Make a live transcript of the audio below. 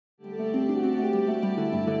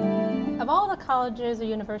all the colleges or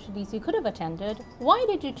universities you could have attended, why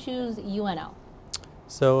did you choose UNL?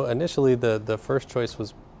 So initially the first choice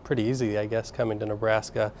was pretty easy, I guess, coming to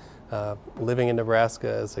Nebraska. Living in Nebraska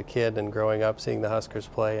as a kid and growing up, seeing the Huskers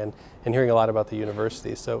play and hearing a lot about the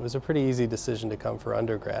university. So it was a pretty easy decision to come for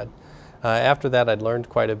undergrad. After that, I'd learned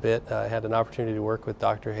quite a bit. I had an opportunity to work with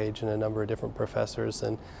Dr. Hage and a number of different professors,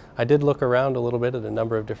 and I did look around a little bit at a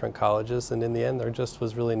number of different colleges, and in the end there just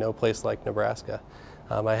was really no place like Nebraska.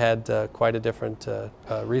 I had quite a different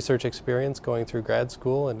research experience going through grad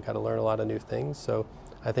school and got to learn a lot of new things, so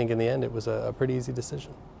I think in the end it was a pretty easy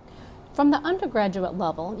decision. From the undergraduate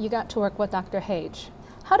level, you got to work with Dr. Hage.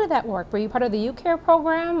 How did that work? Were you part of the UCARE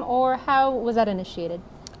program, or how was that initiated?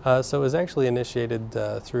 So it was actually initiated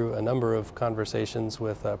through a number of conversations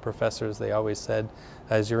with professors. They always said,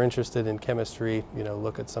 as you're interested in chemistry,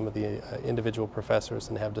 look at some of the individual professors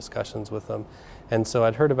and have discussions with them. And so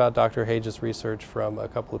I'd heard about Dr. Hage's research from a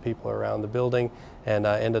couple of people around the building, and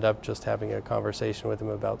I ended up just having a conversation with him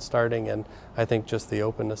about starting. And I think just the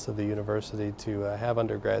openness of the university to have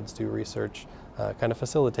undergrads do research kind of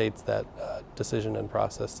facilitates that decision and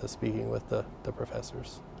process to speaking with the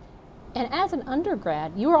professors. And as an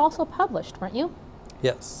undergrad, you were also published, weren't you?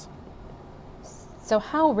 Yes. So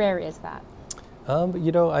how rare is that?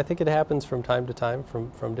 I think it happens from time to time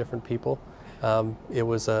from different people. It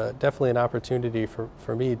was definitely an opportunity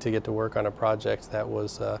for me to get to work on a project that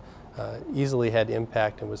was easily had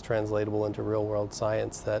impact and was translatable into real-world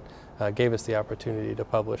science that gave us the opportunity to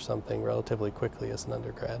publish something relatively quickly as an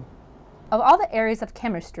undergrad. Of all the areas of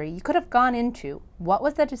chemistry you could have gone into, what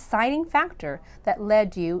was the deciding factor that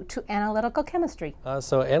led you to analytical chemistry?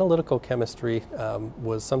 So analytical chemistry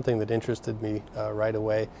was something that interested me right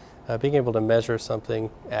away. Being able to measure something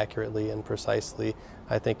accurately and precisely,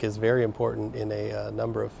 I think, is very important in a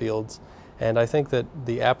number of fields. And I think that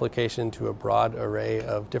the application to a broad array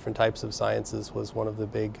of different types of sciences was one of the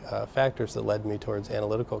big factors that led me towards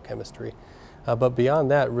analytical chemistry. But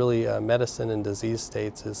beyond that, really, medicine and disease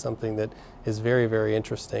states is something that is very, very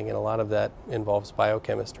interesting, and a lot of that involves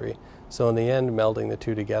biochemistry. So in the end, melding the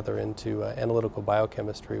two together into analytical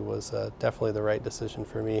biochemistry was definitely the right decision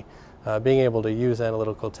for me, being able to use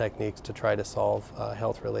analytical techniques to try to solve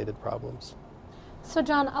health-related problems. So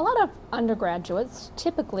John, a lot of undergraduates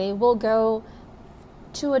typically will go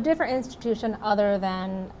to a different institution other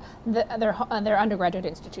than their undergraduate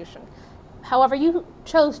institution. However, you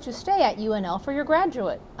chose to stay at UNL for your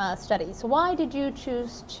graduate studies. Why did you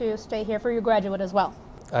choose to stay here for your graduate as well?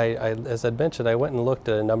 As I'd mentioned, I went and looked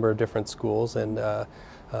at a number of different schools and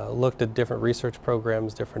looked at different research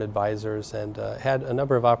programs, different advisors, and had a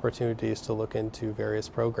number of opportunities to look into various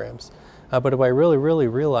programs. But what I really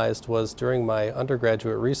realized was during my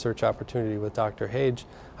undergraduate research opportunity with Dr. Hage,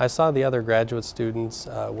 I saw the other graduate students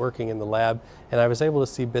working in the lab, and I was able to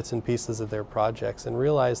see bits and pieces of their projects and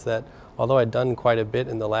realized that although I'd done quite a bit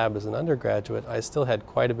in the lab as an undergraduate, I still had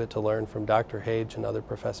quite a bit to learn from Dr. Hage and other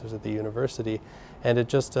professors at the university, and it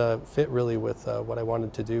just fit really with what I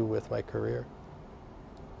wanted to do with my career.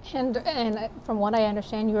 And from what I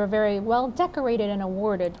understand, you were very well decorated and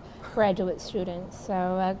awarded graduate student.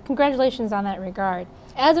 So congratulations on that regard.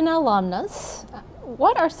 As an alumnus,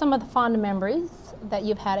 what are some of the fond memories that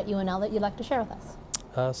you've had at UNL that you'd like to share with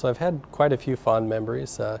us? So I've had quite a few fond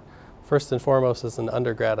memories. First and foremost, as an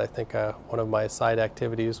undergrad, I think one of my side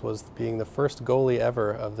activities was being the first goalie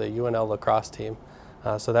ever of the UNL lacrosse team.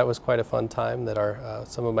 So that was quite a fun time that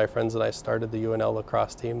some of my friends and I started the UNL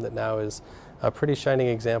lacrosse team that now is a pretty shining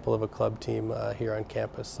example of a club team here on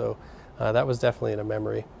campus. So that was definitely a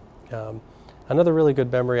memory. Another really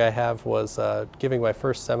good memory I have was giving my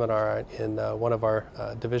first seminar in one of our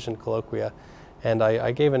division colloquia, and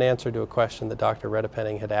I gave an answer to a question that Dr.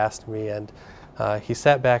 Redepenning had asked me, and he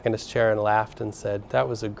sat back in his chair and laughed and said, "That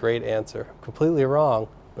was a great answer, completely wrong,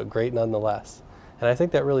 but great nonetheless." And I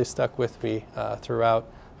think that really stuck with me throughout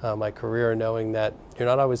my career, knowing that you're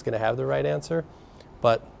not always going to have the right answer,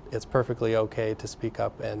 but it's perfectly okay to speak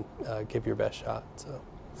up and give your best shot.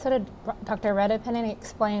 So did Dr. Redepenning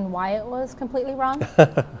explain why it was completely wrong?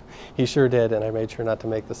 He sure did, and I made sure not to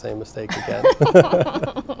make the same mistake again.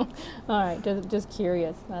 All right, just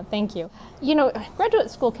curious. Thank you. You know, graduate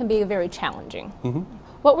school can be very challenging. Mm-hmm.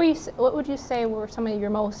 What would you say were some of your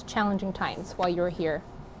most challenging times while you were here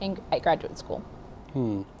at graduate school?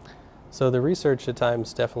 So the research at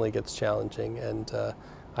times definitely gets challenging, and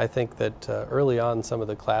I think that early on some of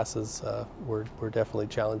the classes were definitely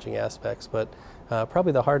challenging aspects, but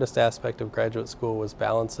probably the hardest aspect of graduate school was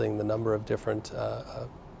balancing the number of different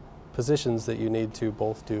positions that you need to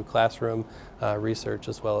both do classroom research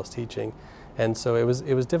as well as teaching. And so it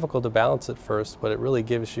was difficult to balance at first, but it really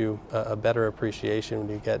gives you a better appreciation when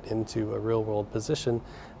you get into a real-world position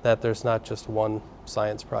that there's not just one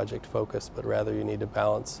science project focus, but rather you need to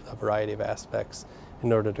balance a variety of aspects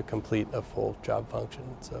in order to complete a full job function.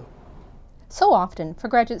 So often, for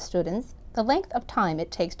graduate students, the length of time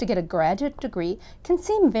it takes to get a graduate degree can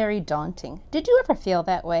seem very daunting. Did you ever feel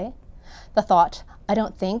that way? The thought, I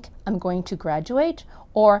don't think I'm going to graduate,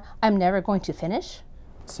 or I'm never going to finish?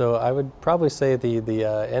 So I would probably say the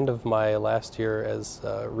end of my last year as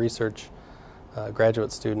a research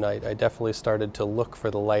graduate student, I definitely started to look for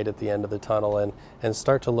the light at the end of the tunnel and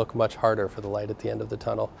start to look much harder for the light at the end of the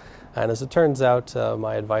tunnel. And as it turns out,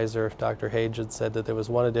 my advisor, Dr. Hage, had said that there was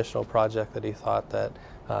one additional project that he thought that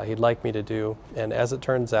he'd like me to do. And as it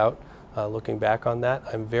turns out, looking back on that,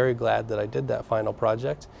 I'm very glad that I did that final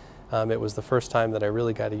project. It was the first time that I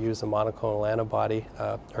really got to use a monoclonal antibody,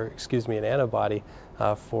 an antibody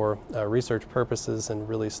for research purposes and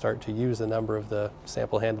really start to use a number of the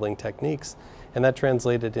sample handling techniques. And that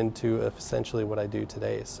translated into essentially what I do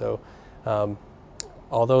today. So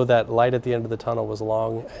although that light at the end of the tunnel was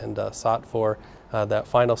long and sought for, that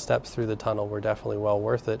final steps through the tunnel were definitely well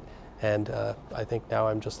worth it. And I think now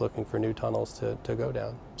I'm just looking for new tunnels to go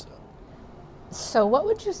down. So what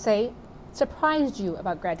would you say surprised you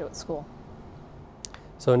about graduate school?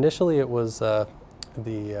 So initially it was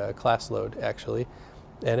the class load, actually.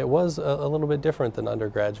 And it was a little bit different than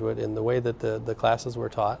undergraduate in the way that the classes were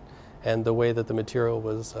taught and the way that the material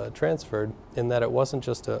was transferred, in that it wasn't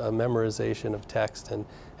just a memorization of text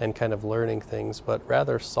and kind of learning things, but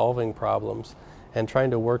rather solving problems and trying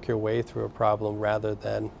to work your way through a problem rather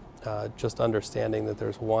than just understanding that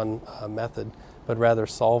there's one method, but rather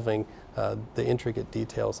solving the intricate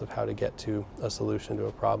details of how to get to a solution to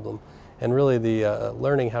a problem. And really the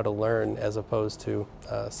learning how to learn as opposed to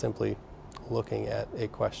simply looking at a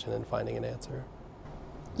question and finding an answer.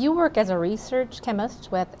 You work as a research chemist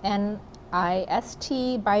with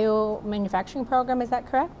NIST Biomanufacturing Program, is that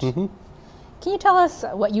correct? Mm-hmm. Can you tell us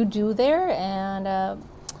what you do there and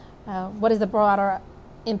what is the broader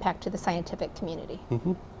impact to the scientific community?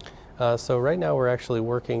 Mm-hmm. So right now we're actually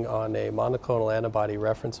working on a monoclonal antibody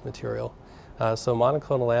reference material. So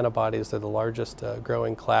monoclonal antibodies are the largest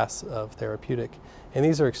growing class of therapeutic, and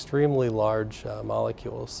these are extremely large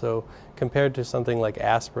molecules. So compared to something like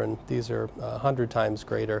aspirin, these are 100 times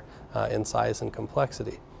greater in size and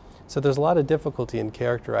complexity. So there's a lot of difficulty in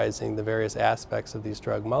characterizing the various aspects of these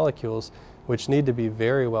drug molecules, which need to be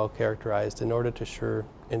very well characterized in order to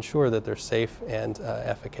ensure that they're safe and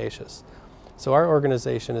efficacious. So our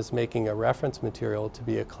organization is making a reference material to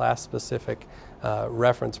be a class-specific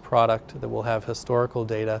reference product that will have historical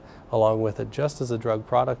data along with it, just as a drug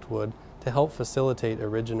product would, to help facilitate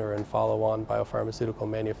originator and follow-on biopharmaceutical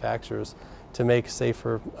manufacturers to make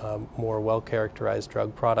safer, more well-characterized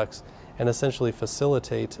drug products and essentially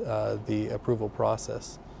facilitate the approval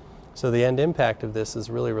process. So the end impact of this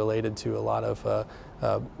is really related to a lot of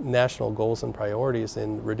national goals and priorities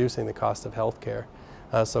in reducing the cost of healthcare.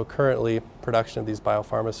 So currently, production of these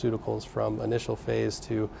biopharmaceuticals from initial phase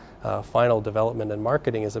to final development and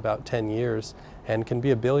marketing is about 10 years and can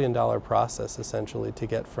be a billion-dollar process essentially to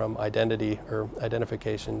get from identity or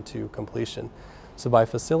identification to completion. So by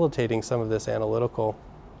facilitating some of this analytical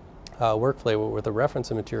workflow with the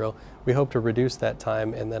reference material, we hope to reduce that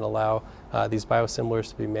time and then allow these biosimilars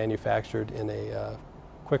to be manufactured in a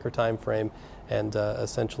quicker time frame and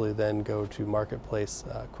essentially then go to marketplace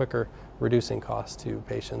quicker, reducing costs to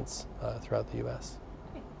patients throughout the U.S.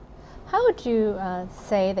 How would you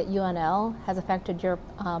say that UNL has affected your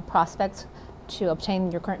prospects to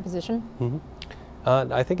obtain your current position?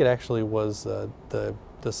 Mm-hmm. I think it actually was the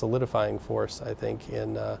solidifying force, I think,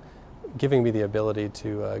 in giving me the ability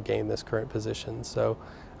to gain this current position. So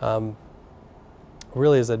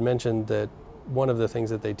really, as I'd mentioned, that one of the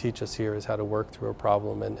things that they teach us here is how to work through a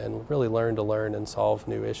problem and really learn to learn and solve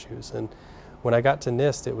new issues. And when I got to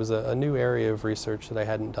NIST, it was a new area of research that I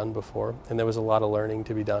hadn't done before, and there was a lot of learning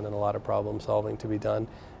to be done and a lot of problem solving to be done.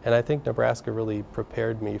 And I think Nebraska really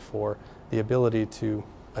prepared me for the ability to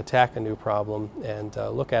attack a new problem and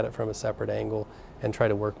look at it from a separate angle and try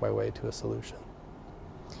to work my way to a solution.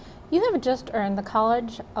 You have just earned the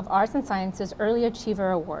College of Arts and Sciences Early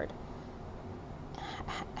Achiever Award.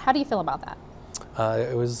 How do you feel about that?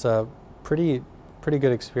 It was a pretty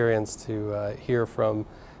good experience to hear from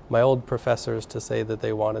my old professors to say that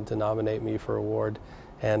they wanted to nominate me for award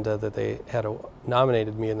and that they had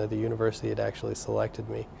nominated me and that the university had actually selected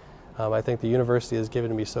me. I think the university has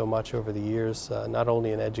given me so much over the years, not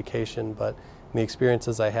only in education, but in the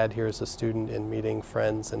experiences I had here as a student in meeting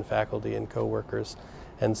friends and faculty and coworkers.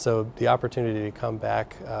 And so the opportunity to come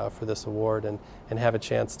back for this award and have a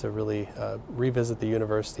chance to really revisit the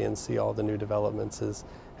university and see all the new developments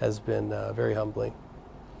has been very humbling.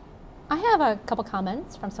 I have a couple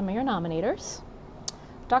comments from some of your nominators.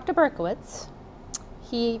 Dr. Berkowitz,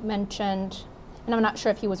 he mentioned, and I'm not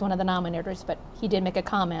sure if he was one of the nominators, but he did make a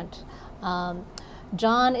comment.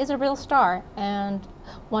 John is a real star and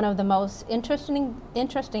one of the most interesting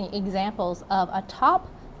examples of a top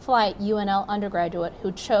flight UNL undergraduate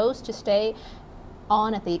who chose to stay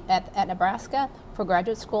on at Nebraska for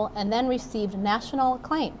graduate school and then received national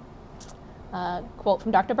acclaim. Quote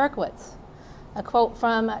from Dr. Berkowitz. A quote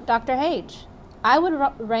from Dr. Hage. I would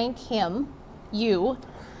rank him, you,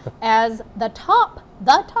 as the top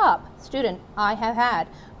student I have had,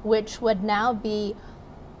 which would now be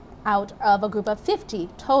out of a group of 50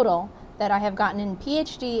 total that I have gotten in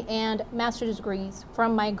PhD and master's degrees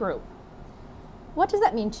from my group. What does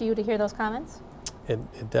that mean to you to hear those comments? It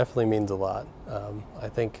definitely means a lot. I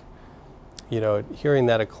think, hearing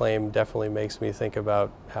that acclaim definitely makes me think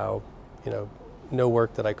about how, no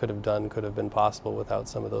work that I could have done could have been possible without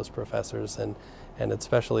some of those professors, and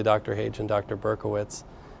especially Dr. Hage and Dr. Berkowitz.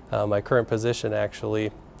 My current position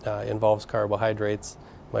actually involves carbohydrates.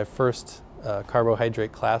 My first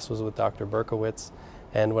carbohydrate class was with Dr. Berkowitz,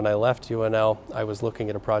 and when I left UNL, I was looking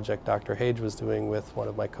at a project Dr. Hage was doing with one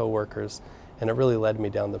of my coworkers, and it really led me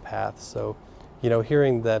down the path. So,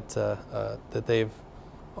 hearing that that they've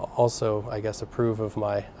also, I guess, approve of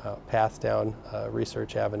my path down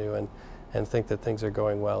research avenue and think that things are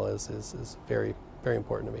going well is very, very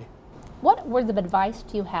important to me. What words of advice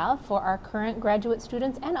do you have for our current graduate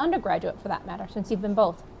students and undergraduate, for that matter, since you've been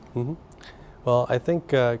both? Mm-hmm. Well, I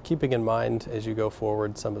think keeping in mind as you go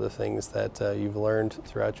forward some of the things that you've learned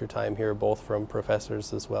throughout your time here, both from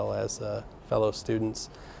professors as well as fellow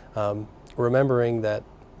students, remembering that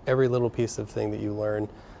every little piece of thing that you learn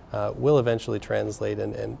will eventually translate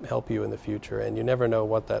and help you in the future, and you never know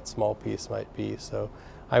what that small piece might be. So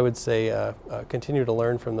I would say continue to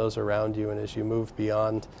learn from those around you, and as you move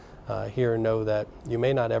beyond here, know that you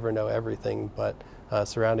may not ever know everything, but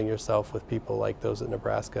surrounding yourself with people like those at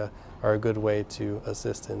Nebraska are a good way to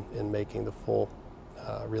assist in making the full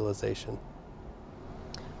realization.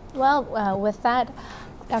 Well, with that,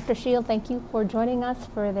 Dr. Schiel, thank you for joining us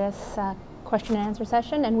for this question and answer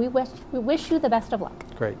session, and we wish you the best of luck.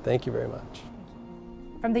 Great, thank you very much.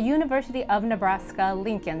 From the University of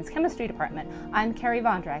Nebraska-Lincoln's Chemistry Department, I'm Carrie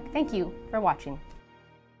Vondrak. Thank you for watching.